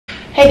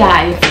Hey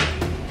guys,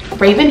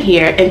 Raven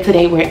here, and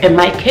today we're in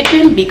my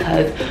kitchen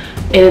because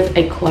it is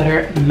a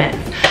clutter mess.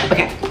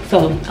 Okay,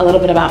 so a little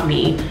bit about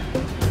me.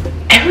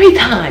 Every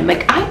time,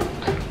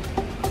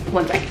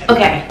 one second.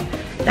 Okay,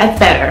 that's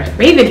better.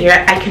 Raven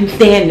here, I can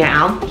stand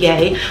now,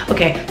 yay.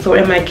 Okay, so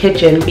we're in my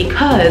kitchen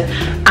because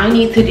I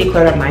need to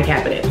declutter my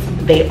cabinets.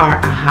 They are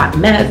a hot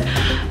mess.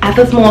 I have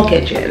a small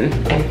kitchen,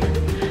 and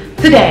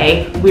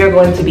today we are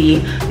going to be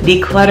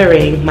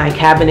decluttering my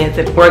cabinets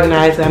and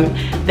organize them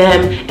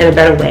in a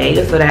better way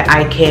so that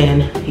I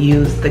can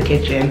use the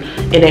kitchen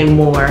in a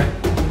more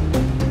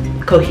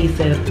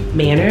cohesive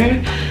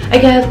manner. I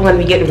guess I'm going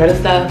to be getting rid of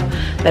stuff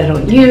that I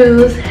don't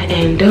use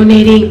and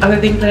donating other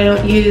things that I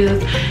don't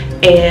use.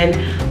 And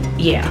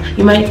yeah,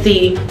 you might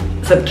see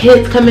some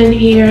kids come in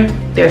here.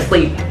 They're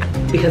asleep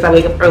because I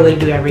wake up early to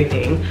do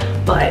everything,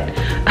 but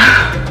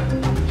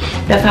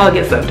that's how I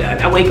get stuff done.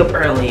 I wake up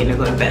early and I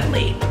go to bed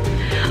late.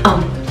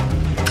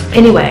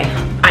 Anyway,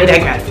 I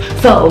digress.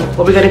 So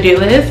what we're gonna do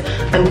is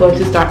I'm going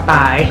to start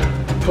by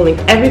pulling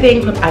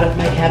everything from out of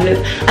my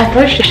cabinets. I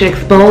first should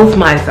expose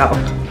myself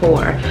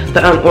for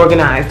the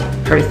unorganized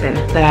person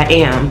that I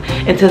am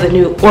into the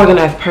new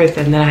organized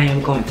person that I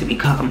am going to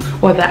become,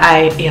 or that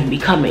I am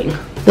becoming.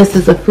 This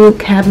is a food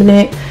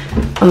cabinet.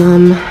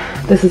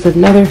 This is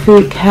another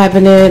food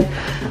cabinet.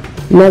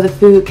 Another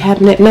food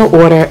cabinet, no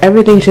order,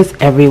 everything's just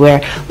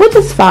everywhere, which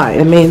is fine.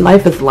 I mean,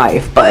 life is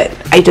life, but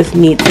I just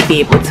need to be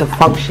able to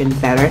function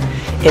better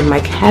in my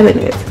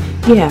cabinets.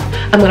 Yeah,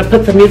 I'm gonna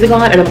put some music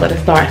on and I'm gonna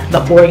start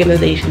the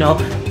organizational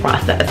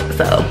process.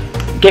 So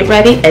get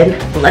ready and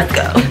let's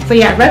go. So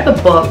yeah, I read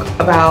the book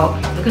about,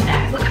 look at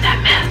that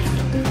mess.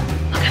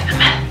 Look at the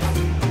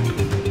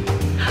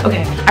mess.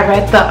 Okay, I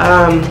read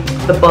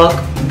the book,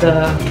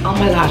 oh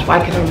my gosh,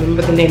 why can't I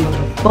remember the name of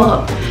the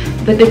book?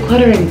 The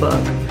decluttering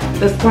book.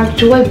 The Spark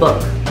Joy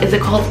book. Is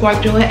it called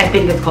Spark Joy? I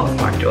think it's called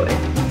Spark Joy. I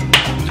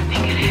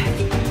think it is.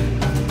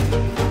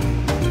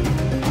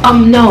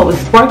 No,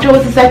 Spark Joy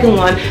was the second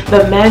one.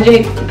 The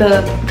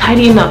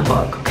Tidying Up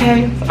book,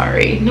 okay?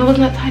 Sorry. No, it's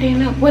not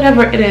Tidying Up.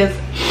 Whatever it is.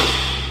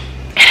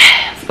 It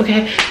is,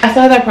 okay? I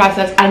started that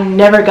process. I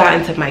never got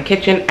into my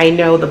kitchen. I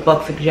know the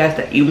book suggests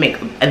that you make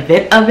a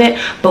bit of it,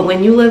 but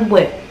when you live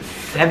with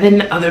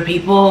 7 other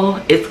people,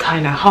 it's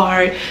kind of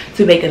hard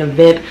to make an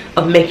event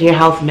of making your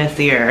house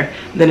messier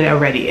than it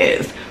already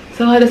is.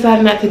 So I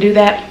decided not to do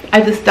that.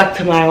 I just stuck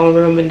to my own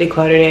room and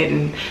decluttered it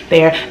and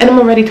I'm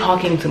already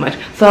talking too much.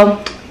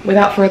 So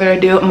without further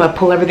ado, I'm gonna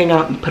pull everything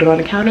out and put it on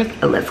the counters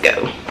and let's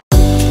go.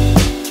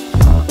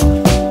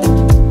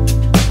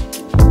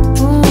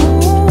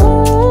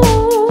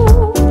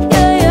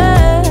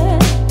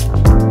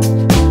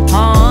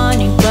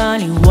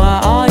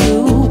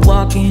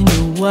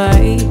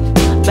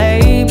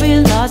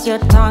 Your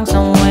tongue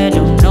somewhere,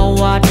 don't know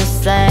what to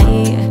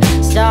say.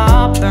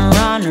 Stop and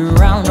run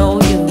around,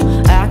 oh you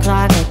act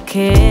like a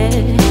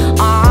kid.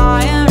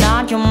 I am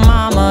not your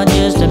mama,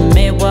 just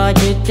admit what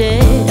you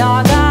did.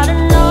 I got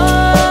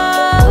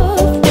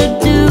enough to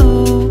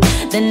do,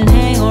 then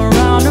hang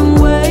around and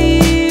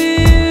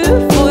wait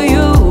for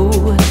you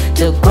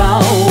to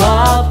grow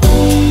up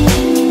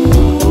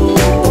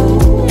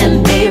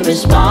and be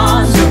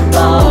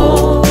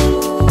responsible.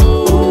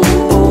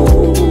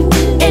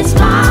 It's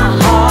my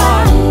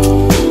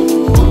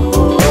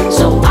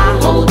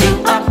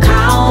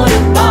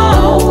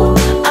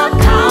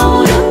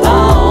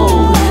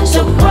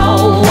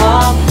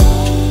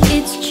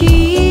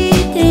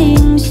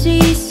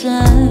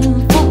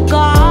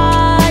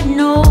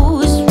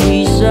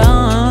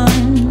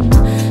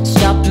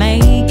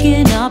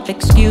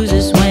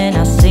excuses when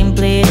I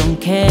simply don't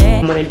care.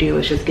 What I'm gonna do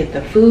is just get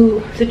the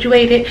food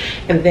situated,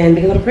 and then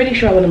because I'm pretty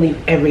sure I want to leave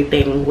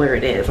everything where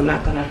it is. I'm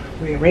not gonna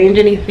rearrange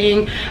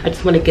anything. I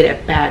just want to get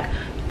it back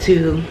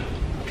to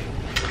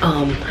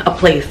a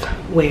place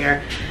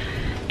where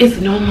it's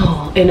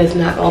normal and it's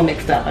not all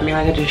mixed up. I mean,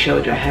 like I just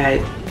showed you, I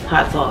had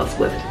hot sauce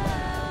with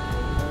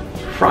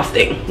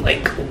frosting.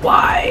 Like,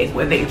 why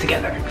were they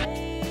together?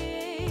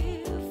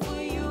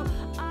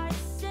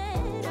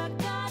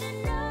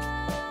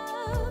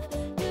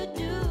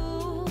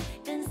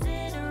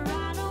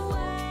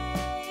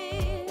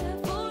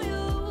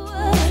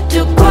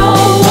 To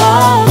grow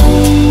up,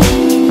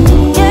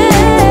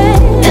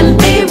 yeah, and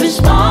be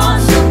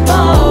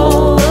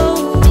responsible.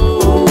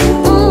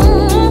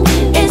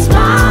 It's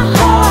my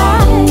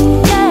heart,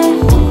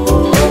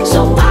 yeah. So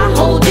I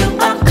hold you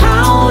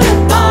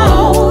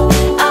accountable.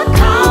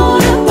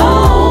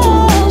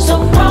 So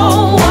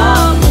grow up.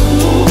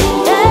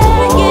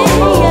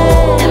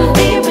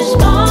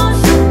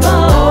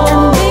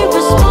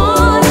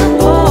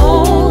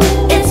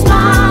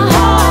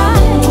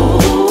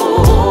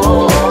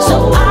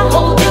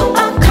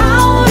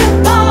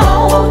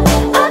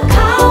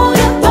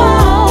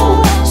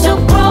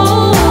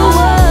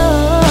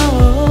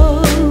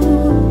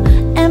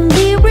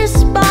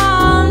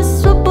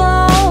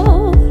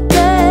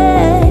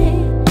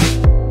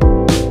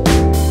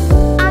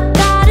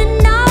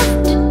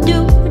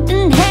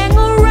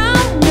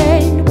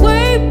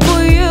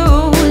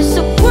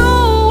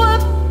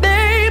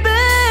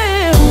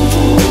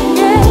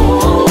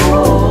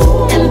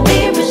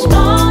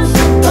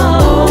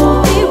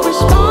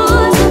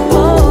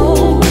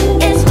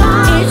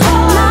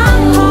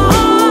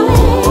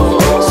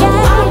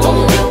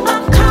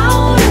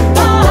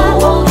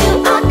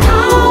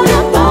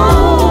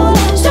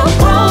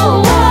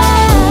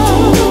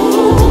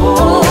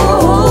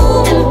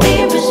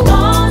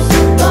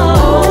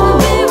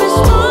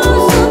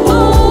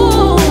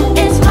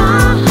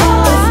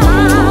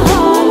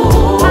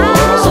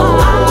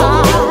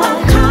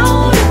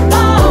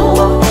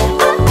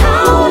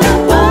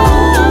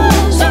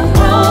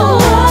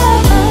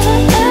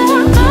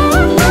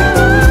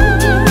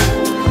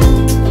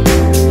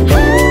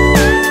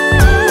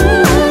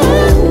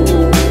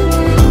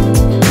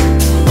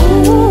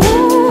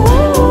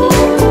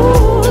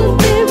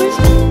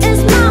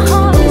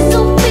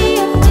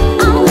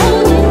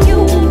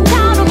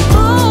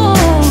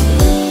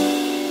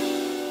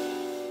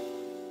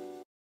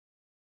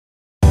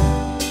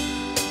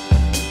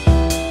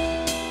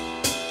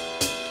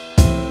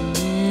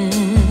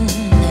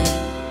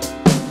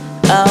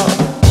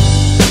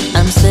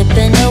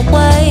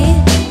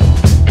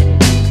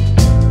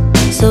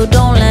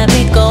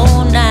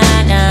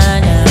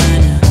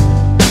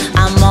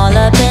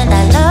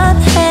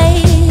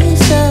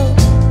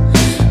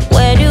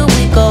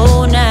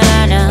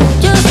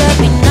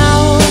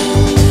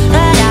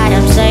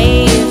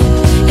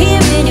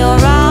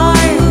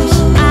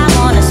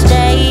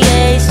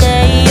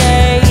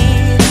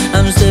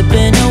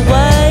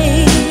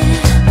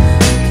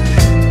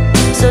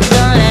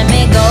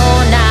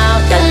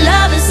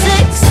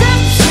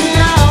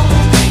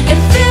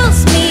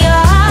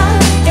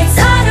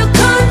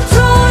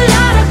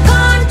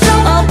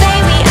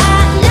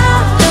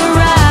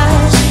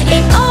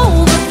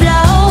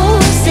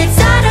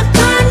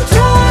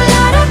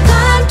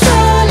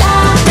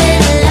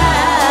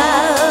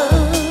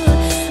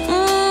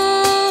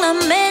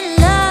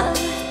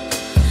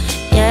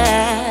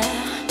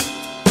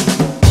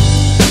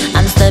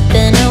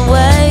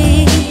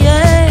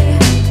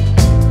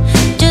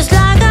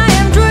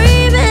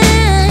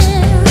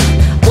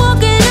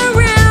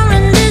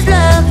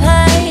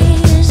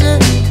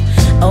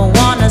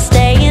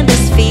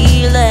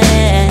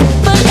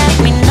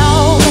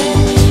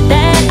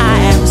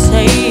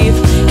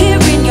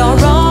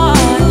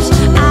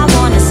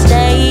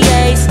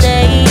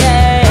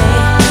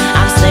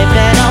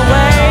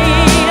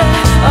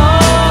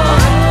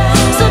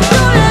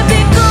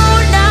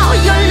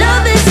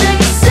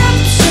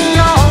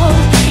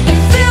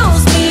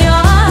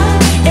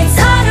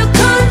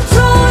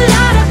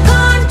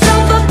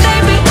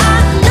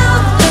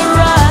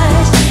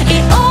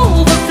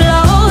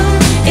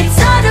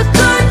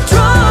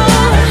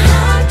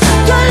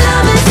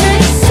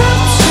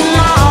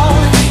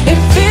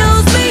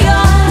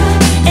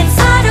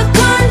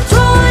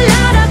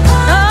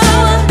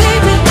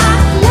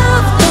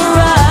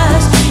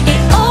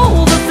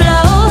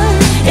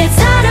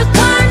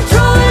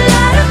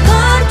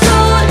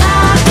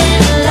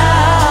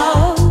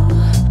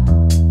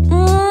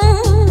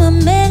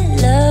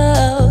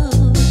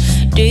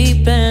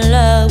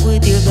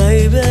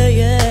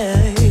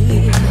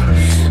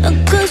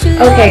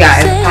 Okay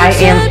guys, I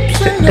am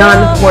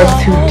done for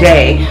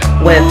today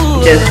with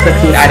just the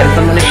food items.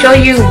 I'm going to show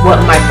you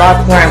what my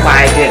thoughts were and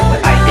why I did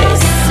what I did.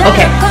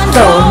 Okay,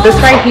 so this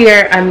right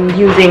here I'm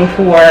using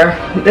for,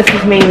 this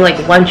is mainly like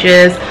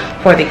lunches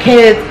for the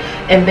kids.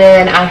 And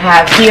then I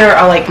have here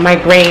are like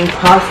my grain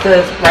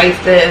pastas,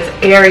 rices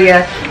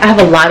area. I have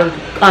a lot of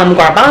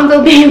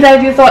garbanzo beans,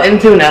 as you saw,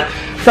 and tuna.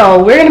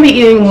 So we're gonna be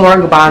eating more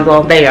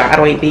garbanzo. They are, I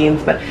don't eat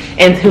beans, but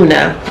and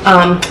tuna.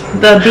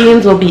 The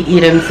beans will be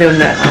eaten soon.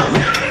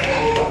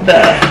 The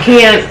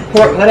canned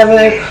pork, whatever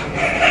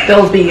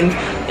those beans,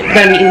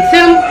 gonna be eaten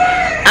soon.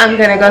 I'm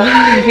gonna go.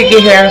 If you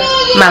can hear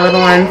my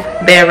little ones,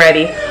 they're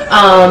ready.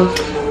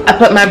 I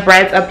put my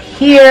breads up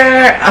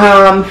here.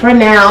 For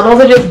now,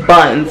 those are just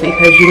buns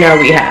because you know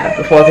we have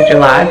the 4th of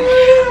July.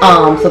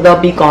 So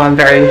they'll be gone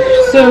very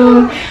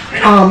soon.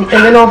 And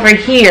then over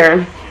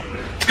here,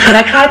 what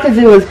I tried to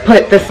do is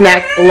put the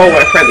snacks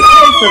lower for the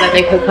kids so that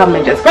they could come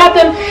and just grab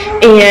them.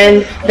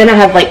 And then I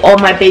have like all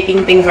my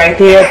baking things right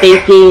there.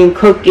 Baking,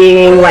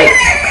 cooking, like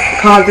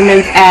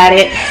condiments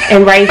added.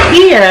 And right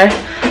here,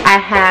 I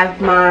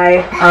have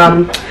my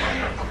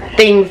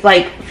things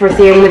like for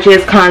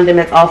sandwiches,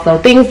 condiments, also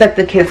things that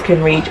the kids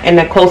can reach. And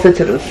then closer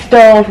to the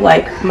stove,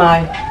 like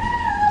my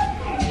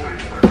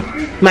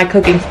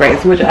cooking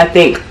sprays, which I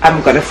think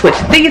I'm gonna switch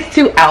these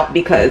two out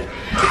because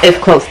it's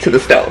close to the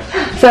stove.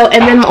 So,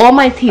 and then all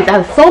my teas. I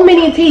have so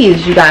many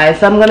teas, you guys.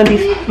 So I'm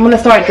gonna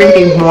start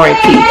drinking more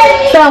tea.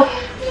 So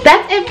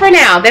that's it for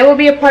now. There will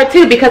be a part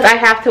 2 because I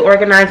have to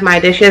organize my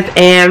dishes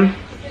and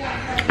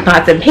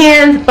pots and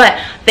pans. But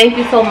thank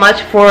you so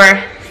much for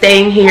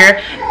staying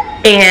here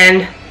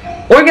and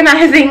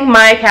organizing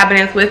my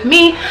cabinets with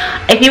me.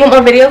 If you want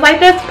more videos like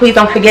this, please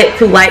don't forget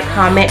to like,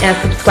 comment, and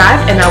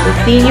subscribe, and I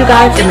will see you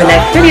guys in the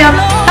next video.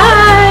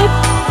 Bye!